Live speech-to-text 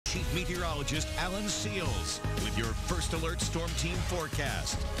Meteorologist Alan Seals with your First Alert Storm Team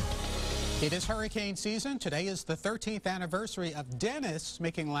forecast. It is hurricane season. Today is the 13th anniversary of Dennis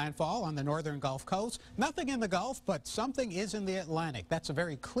making landfall on the northern Gulf Coast. Nothing in the Gulf, but something is in the Atlantic. That's a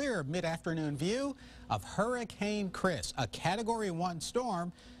very clear mid-afternoon view of Hurricane Chris, a Category 1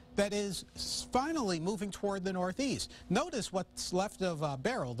 storm that is finally moving toward the northeast. Notice what's left of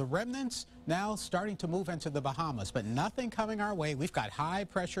Beryl. The remnants now starting to move into the Bahamas, but nothing coming our way. We've got high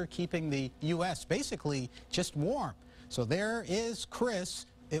pressure keeping the U.S. basically just warm. So there is Chris.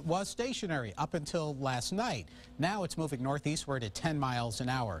 It was stationary up until last night. Now it's moving northeastward at 10 miles an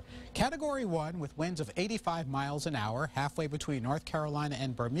hour. Category 1 with winds of 85 miles an hour, halfway between North Carolina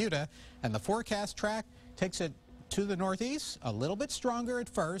and Bermuda. And the forecast track takes it to the northeast, a little bit stronger at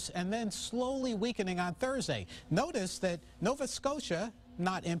first, and then slowly weakening on Thursday. Notice that Nova Scotia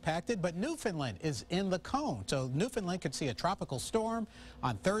not impacted, but Newfoundland is in the cone. So Newfoundland could see a tropical storm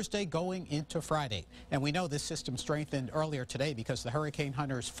on Thursday going into Friday. And we know this system strengthened earlier today because the hurricane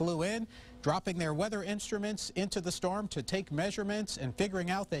hunters flew in, dropping their weather instruments into the storm to take measurements and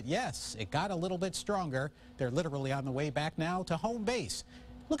figuring out that, yes, it got a little bit stronger. They're literally on the way back now to home base.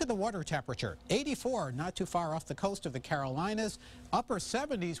 Look at the water temperature, 84, not too far off the coast of the Carolinas, upper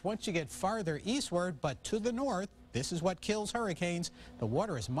 70s once you get farther eastward, but to the north, this is what kills hurricanes. The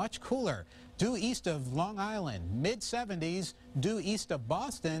water is much cooler. Due east of Long Island, mid-70s. Due east of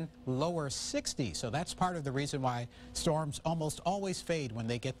Boston, lower 60s. So that's part of the reason why storms almost always fade when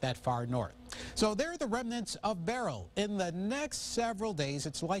they get that far north. So there are the remnants of Beryl. In the next several days,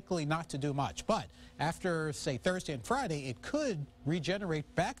 it's likely not to do much. But after, say, Thursday and Friday, it could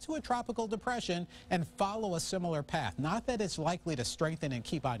regenerate back to a tropical depression and follow a similar path. Not that it's likely to strengthen and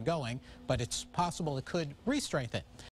keep on going, but it's possible it could re-strengthen.